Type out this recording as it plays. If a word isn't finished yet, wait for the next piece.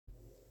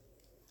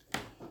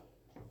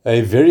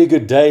A very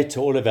good day to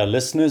all of our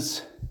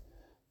listeners.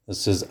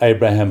 This is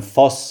Abraham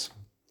Foss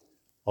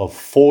of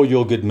For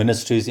Your Good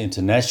Ministries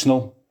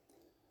International,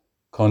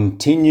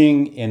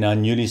 continuing in our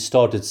newly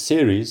started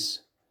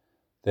series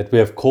that we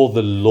have called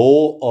the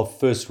Law of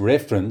First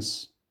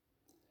Reference.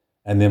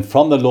 And then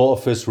from the Law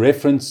of First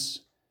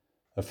Reference,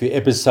 a few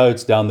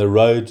episodes down the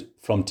road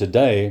from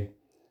today,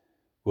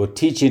 we'll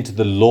teach into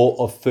the Law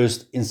of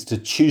First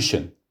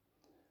Institution.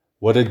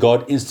 What did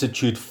God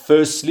institute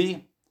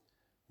firstly?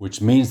 Which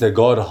means that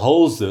God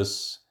holds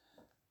this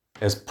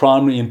as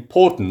primary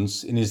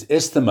importance in his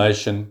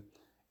estimation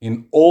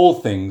in all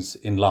things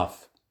in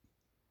life.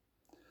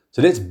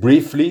 So let's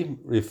briefly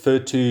refer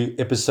to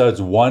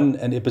episodes 1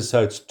 and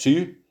episodes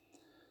 2,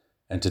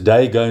 and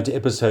today going to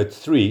episode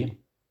 3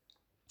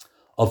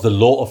 of the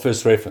Law of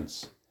First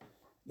Reference.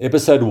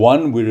 Episode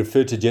 1, we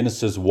refer to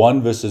Genesis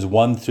 1 verses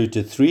 1 through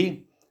to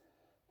 3,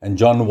 and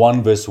John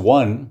 1 verse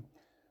 1,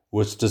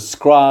 which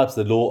describes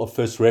the law of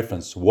first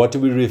reference. What do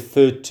we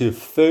refer to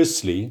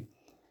firstly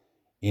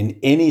in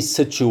any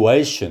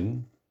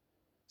situation,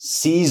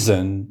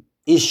 season,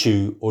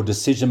 issue, or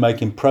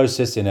decision-making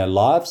process in our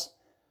lives?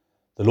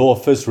 The law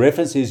of first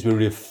reference is we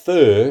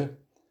refer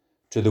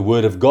to the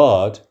Word of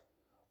God,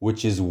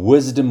 which is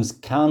wisdom's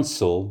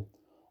counsel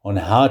on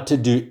how to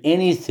do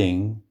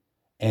anything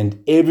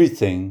and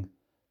everything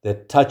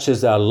that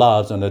touches our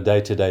lives on a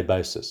day-to-day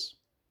basis.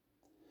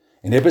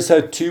 In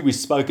episode 2, we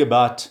spoke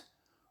about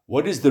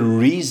what is the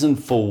reason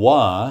for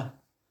why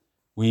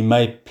we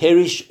may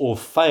perish or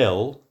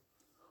fail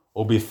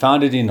or be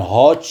founded in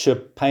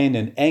hardship, pain,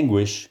 and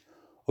anguish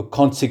or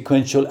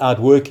consequential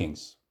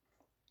outworkings?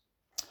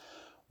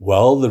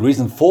 Well, the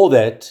reason for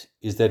that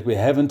is that we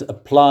haven't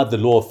applied the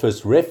law of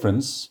first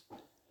reference.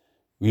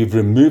 We've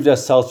removed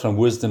ourselves from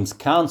wisdom's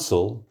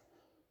counsel.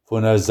 For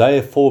in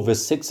Isaiah 4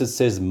 verse 6 it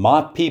says,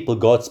 "My people,"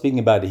 God speaking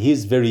about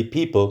his very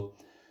people,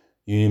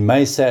 you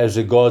may say as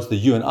regards the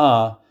you and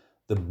I,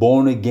 the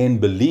born-again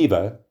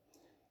believer,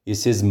 he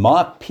says,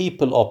 "My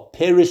people are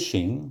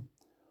perishing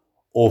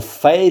or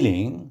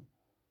failing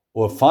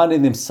or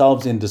finding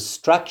themselves in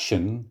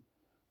destruction,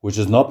 which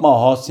is not my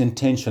heart's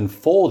intention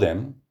for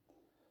them."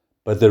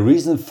 But the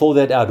reason for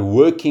that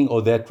outworking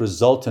or that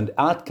resultant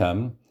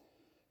outcome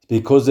is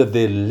because of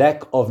their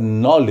lack of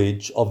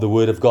knowledge of the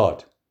Word of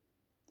God.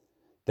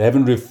 They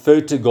haven't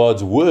referred to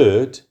God's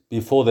Word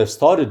before they've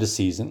started a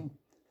season,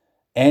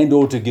 and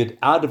or to get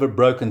out of a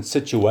broken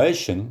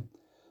situation,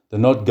 they're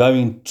not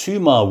going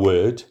to my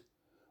Word,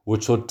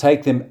 which will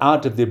take them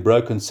out of their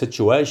broken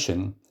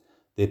situation,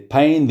 their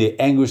pain, their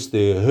anguish,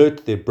 their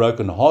hurt, their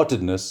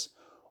brokenheartedness,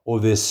 or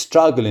their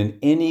struggle in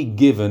any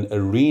given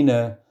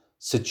arena,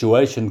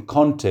 situation,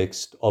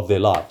 context of their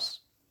lives.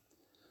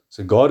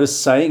 So God is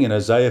saying in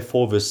Isaiah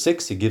 4 verse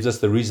 6, he gives us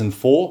the reason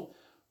for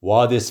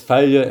why there's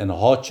failure and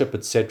hardship,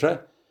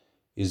 etc.,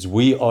 is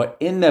we are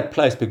in that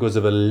place because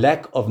of a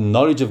lack of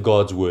knowledge of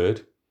God's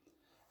Word,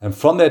 and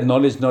from that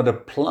knowledge not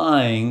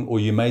applying, or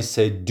you may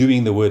say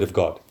doing the Word of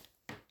God.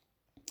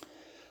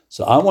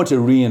 So I want to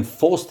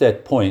reinforce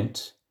that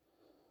point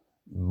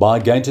by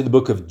going to the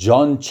book of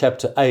John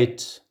chapter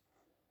 8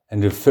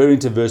 and referring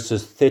to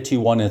verses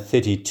 31 and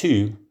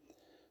 32,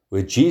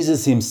 where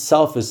Jesus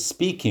himself is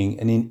speaking,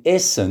 and in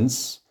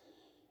essence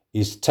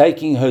is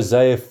taking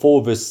Hosea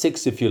 4 verse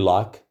 6, if you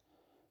like,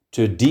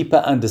 to a deeper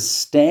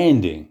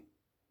understanding.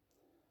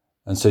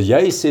 And so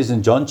here he says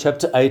in John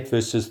chapter 8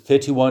 verses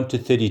 31 to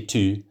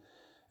 32,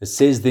 it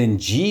says, "Then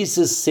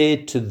Jesus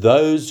said to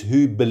those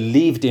who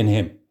believed in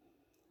him."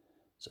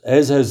 So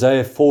as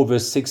Hosea 4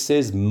 verse 6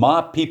 says,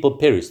 "My people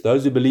perish."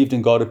 Those who believed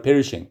in God are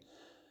perishing.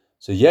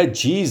 So here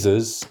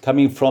Jesus,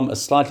 coming from a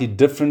slightly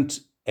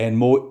different and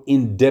more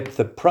in-depth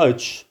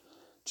approach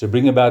to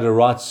bring about a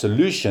right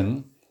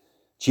solution,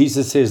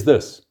 Jesus says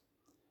this.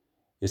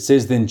 It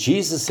says, "Then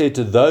Jesus said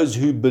to those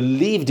who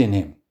believed in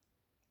him."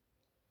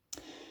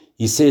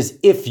 He says,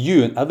 if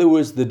you, in other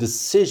words, the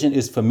decision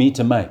is for me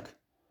to make.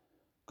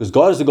 Because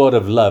God is a God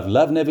of love.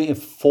 Love never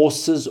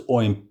enforces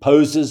or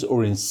imposes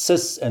or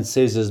insists and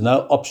says there's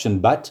no option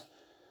but.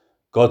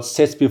 God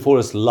sets before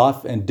us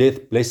life and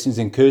death, blessings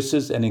and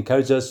curses, and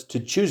encourages us to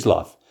choose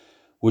life,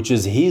 which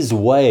is his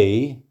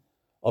way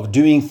of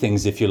doing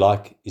things, if you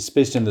like,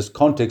 especially in this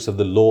context of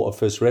the law of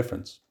first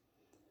reference.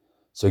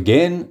 So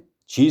again,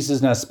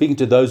 Jesus now speaking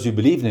to those who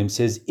believe in him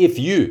says, if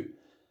you,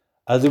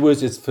 in other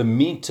words, it's for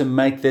me to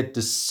make that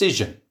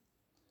decision.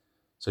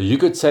 So you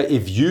could say,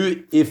 if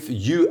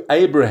you,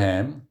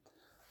 Abraham,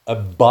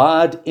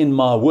 abide in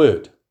my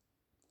word.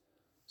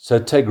 So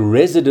take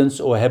residence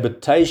or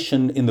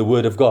habitation in the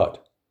Word of God.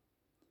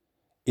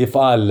 If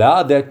I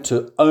allow that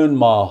to own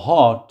my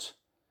heart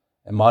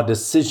and my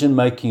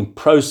decision-making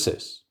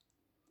process.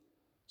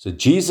 So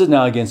Jesus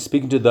now again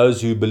speaking to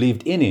those who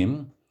believed in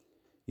him,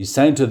 he's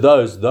saying to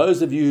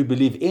those of you who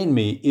believe in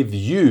me, if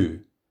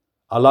you,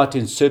 I like to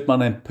insert my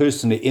name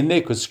personally in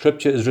there because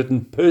Scripture is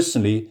written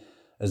personally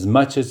as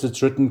much as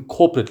it's written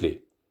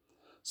corporately.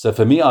 So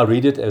for me, I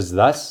read it as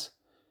thus,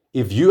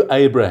 if you,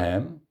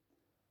 Abraham,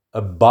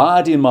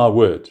 abide in my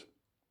word,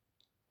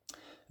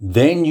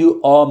 then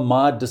you are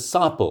my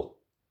disciple.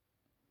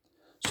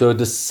 So a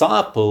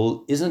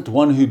disciple isn't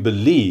one who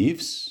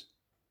believes,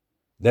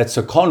 that's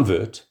a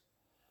convert.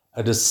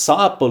 A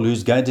disciple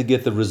who's going to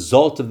get the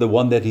result of the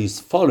one that he's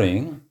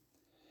following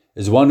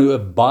is one who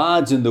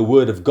abides in the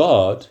Word of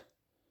God,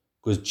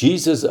 because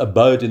Jesus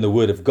abode in the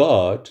Word of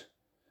God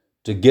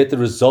to get the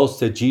results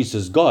that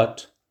Jesus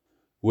got,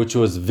 which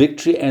was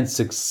victory and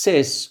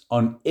success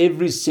on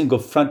every single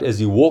front as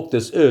he walked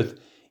this earth.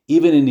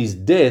 Even in his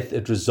death,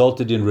 it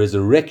resulted in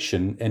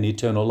resurrection and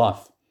eternal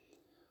life.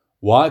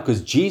 Why?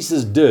 Because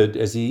Jesus did,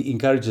 as he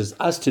encourages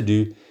us to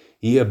do,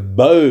 he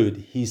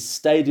abode, he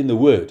stayed in the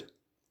Word.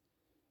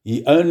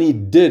 He only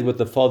did what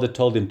the Father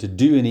told him to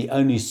do, and he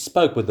only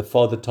spoke what the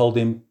Father told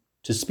him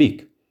to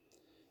speak.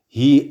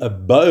 He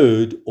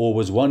abode, or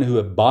was one who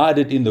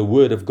abided in the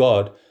Word of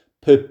God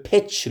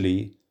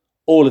perpetually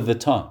all of the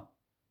time.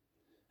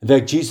 In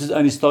fact, Jesus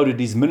only started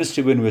his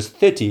ministry when he was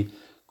 30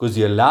 because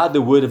he allowed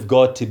the Word of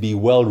God to be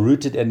well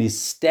rooted and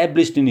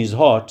established in his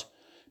heart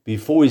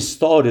before he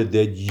started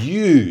that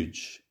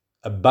huge,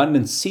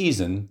 abundant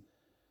season,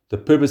 the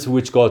purpose for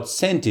which God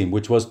sent him,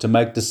 which was to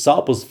make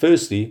disciples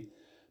firstly,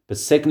 but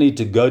secondly,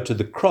 to go to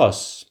the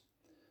cross,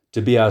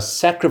 to be our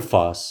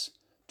sacrifice,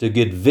 to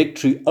get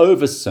victory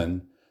over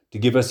sin, to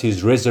give us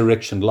his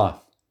resurrection life.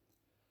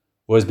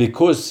 Was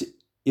because,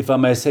 if I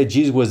may say,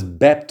 Jesus was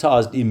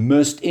baptized,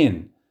 immersed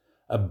in,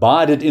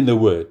 abided in the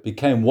Word,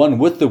 became one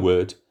with the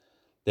Word,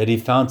 that he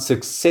found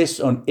success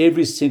on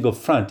every single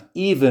front,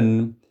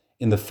 even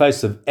in the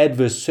face of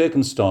adverse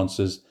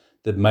circumstances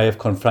that may have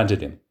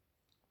confronted him.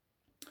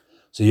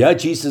 So here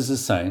Jesus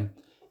is saying,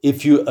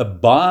 if you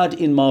abide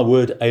in my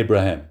word,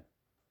 Abraham,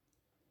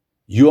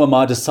 you are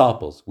my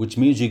disciples, which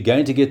means you're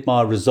going to get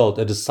my result.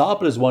 A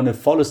disciple is one who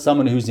follows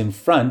someone who's in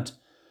front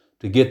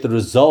to get the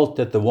result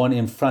that the one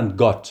in front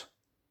got.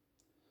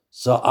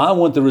 So I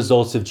want the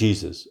results of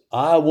Jesus.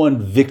 I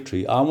want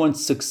victory. I want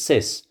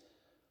success.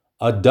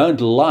 I don't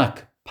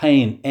like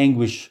pain,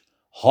 anguish,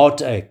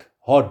 heartache,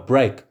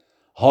 heartbreak,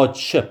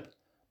 hardship,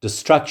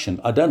 destruction.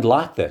 I don't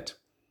like that.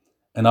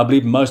 And I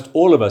believe most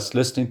all of us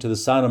listening to the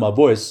sound of my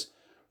voice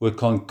will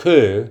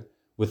concur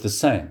with the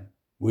same.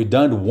 We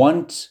don't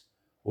want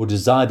or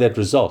desire that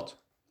result.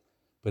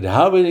 But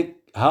how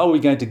are we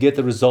going to get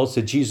the results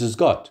that Jesus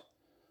got?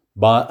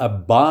 By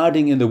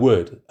abiding in the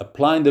Word,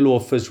 applying the law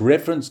of first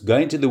reference,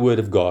 going to the Word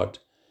of God,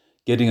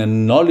 getting a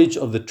knowledge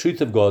of the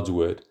truth of God's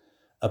Word,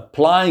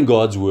 applying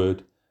God's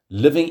Word,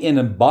 living in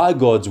and by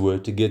God's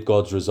Word to get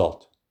God's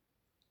result.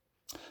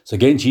 So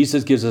again,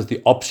 Jesus gives us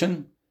the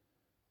option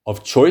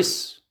of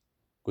choice,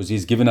 because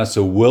he's given us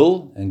a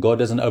will, and God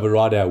doesn't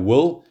override our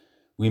will.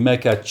 We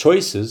make our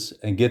choices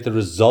and get the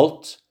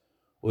result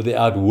or the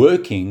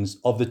outworkings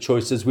of the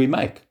choices we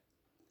make.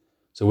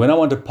 So when I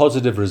want a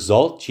positive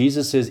result,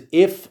 Jesus says,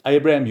 if,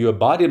 Abraham, you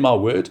abide in my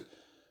word,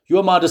 you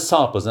are my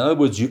disciples. In other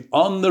words, you're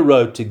on the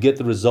road to get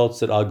the results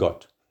that I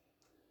got.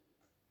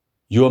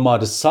 You are my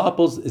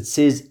disciples. It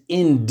says,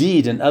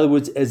 indeed, in other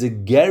words, as a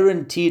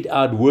guaranteed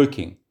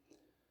outworking,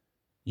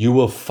 you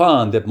will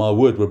find that my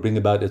word will bring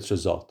about its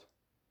result.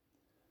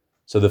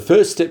 So the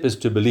first step is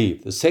to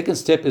believe. The second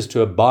step is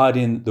to abide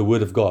in the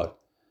word of God.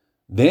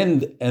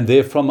 Then and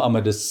therefrom I'm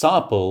a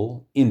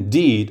disciple,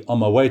 indeed, on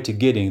my way to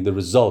getting the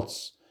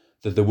results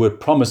that the word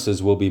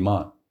promises will be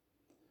mine.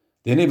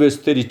 Then in verse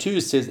 32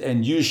 it says,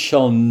 and you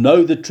shall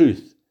know the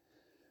truth.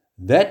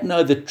 That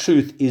know the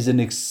truth is an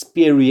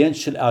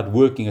experiential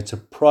outworking. It's a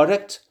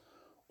product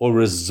or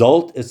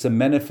result. It's a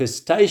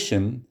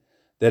manifestation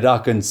that I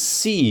can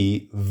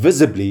see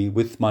visibly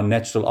with my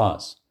natural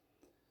eyes.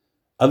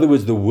 In other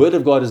words, the word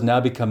of God has now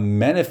become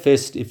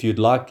manifest, if you'd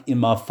like, in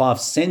my five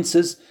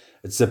senses.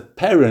 It's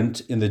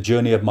apparent in the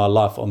journey of my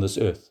life on this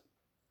earth.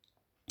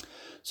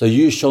 So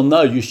you shall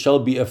know, you shall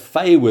be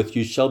affair with,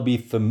 you shall be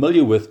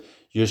familiar with,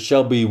 you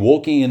shall be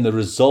walking in the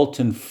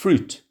resultant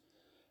fruit.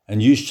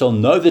 And you shall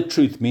know the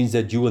truth means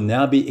that you will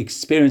now be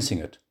experiencing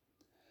it.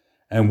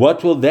 And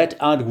what will that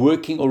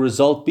outworking or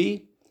result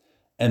be?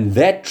 And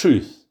that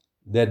truth,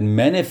 that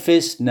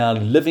manifest now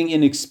living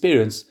in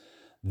experience,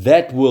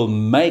 that will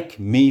make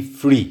me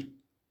free.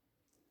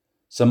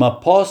 So my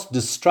past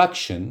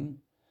destruction,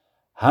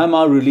 how am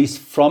I released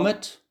from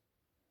it?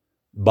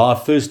 By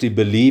firstly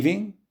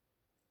believing,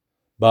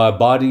 by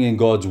abiding in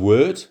God's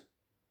word,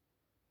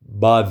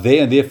 by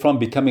there and therefrom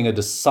becoming a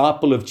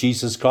disciple of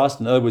Jesus Christ.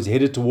 In other words,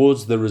 headed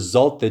towards the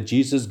result that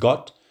Jesus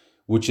got,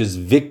 which is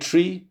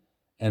victory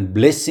and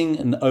blessing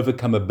and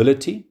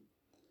overcomability.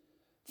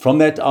 From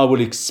that I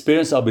will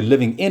experience, I'll be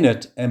living in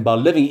it, and by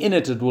living in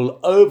it, it will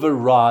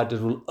override,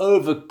 it will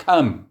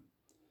overcome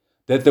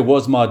that there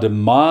was my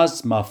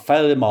demise, my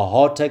failure, my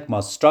heartache, my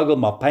struggle,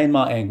 my pain,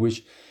 my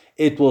anguish.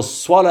 It will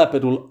swallow up,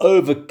 it will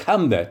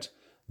overcome that.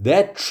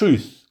 That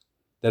truth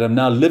that I'm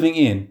now living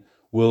in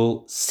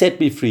will set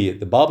me free.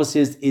 The Bible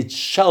says it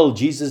shall,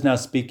 Jesus now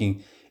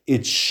speaking,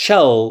 it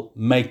shall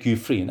make you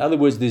free. In other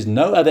words, there's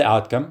no other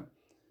outcome,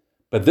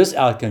 but this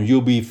outcome,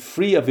 you'll be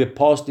free of your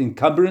past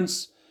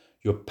encumbrance,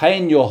 your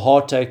pain, your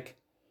heartache,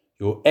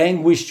 your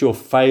anguish, your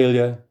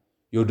failure,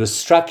 your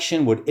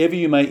destruction, whatever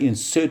you may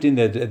insert in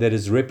that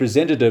is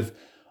representative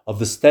of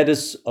the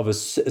status of a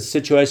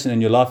situation in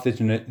your life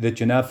that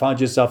you now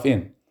find yourself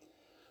in.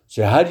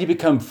 So how do you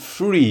become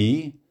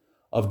free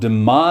of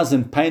demise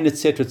and pain,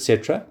 etc.,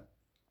 etc.?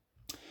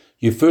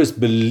 You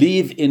first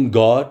believe in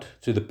God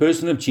through the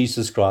person of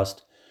Jesus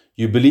Christ.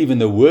 You believe in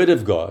the Word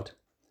of God.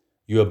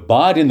 You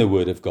abide in the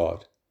Word of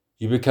God.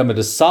 You become a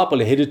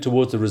disciple headed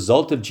towards the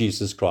result of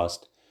Jesus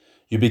Christ.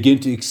 You begin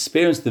to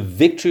experience the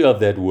victory of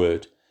that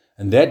Word.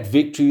 And that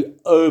victory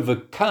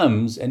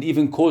overcomes and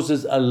even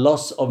causes a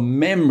loss of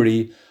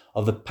memory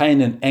of the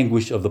pain and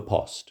anguish of the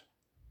past.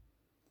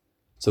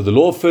 So the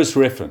law of first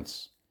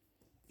reference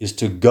is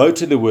to go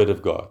to the Word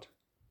of God,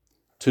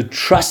 to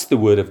trust the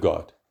Word of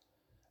God.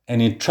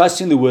 And in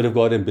trusting the Word of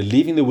God and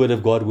believing the Word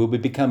of God, we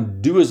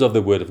become doers of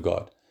the Word of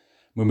God.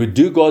 When we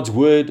do God's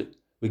Word,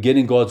 we're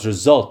getting God's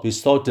result. We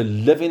start to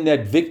live in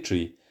that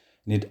victory,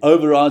 and it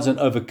overrides and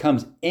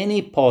overcomes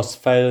any past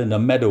failure, no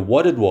matter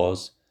what it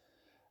was,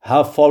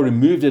 how far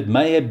removed it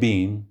may have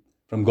been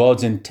from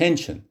God's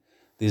intention.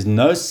 There's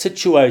no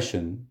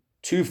situation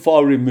too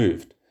far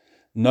removed,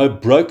 no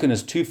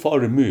brokenness too far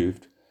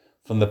removed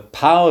from the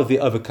power of the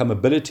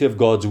overcomability of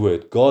God's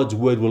Word. God's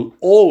Word will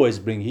always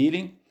bring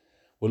healing,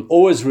 will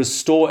always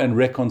restore and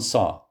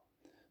reconcile.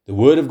 The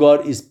Word of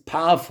God is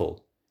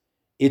powerful.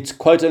 It's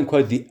quote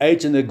unquote the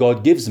agent that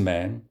God gives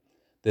man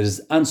that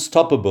is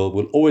unstoppable,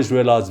 will always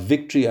realize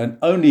victory and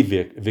only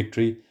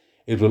victory.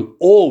 It will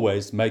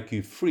always make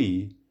you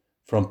free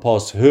from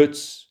past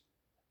hurts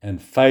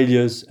and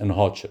failures and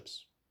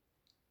hardships.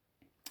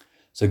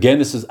 So again,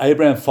 this is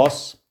Abraham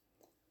Foss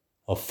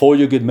of For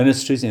Your Good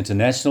Ministries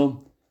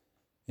International,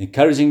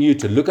 encouraging you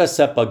to look us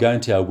up by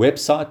going to our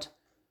website,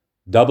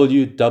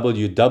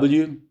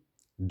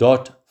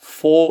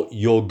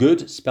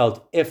 www.foryourgood,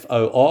 spelled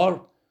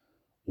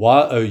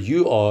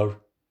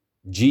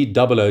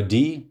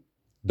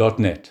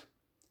FORYOURGOOD.net,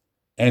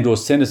 and or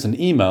send us an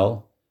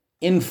email,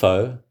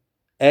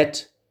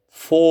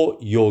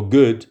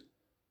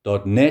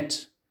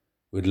 info@foryourgood.net.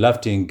 We'd love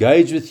to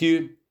engage with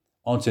you,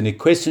 answer any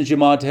questions you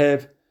might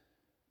have,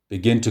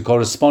 begin to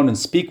correspond and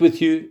speak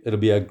with you. It'll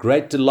be a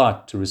great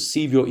delight to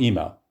receive your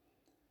email.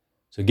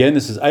 So again,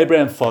 this is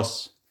Abraham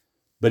Foss,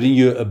 bidding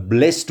you a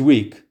blessed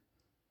week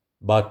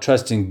by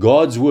trusting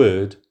God's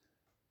Word,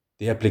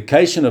 the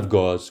application of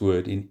God's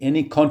Word in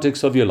any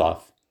context of your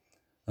life.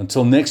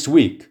 Until next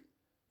week,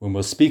 when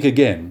we'll speak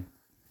again,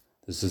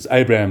 this is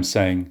Abraham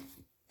saying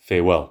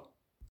farewell.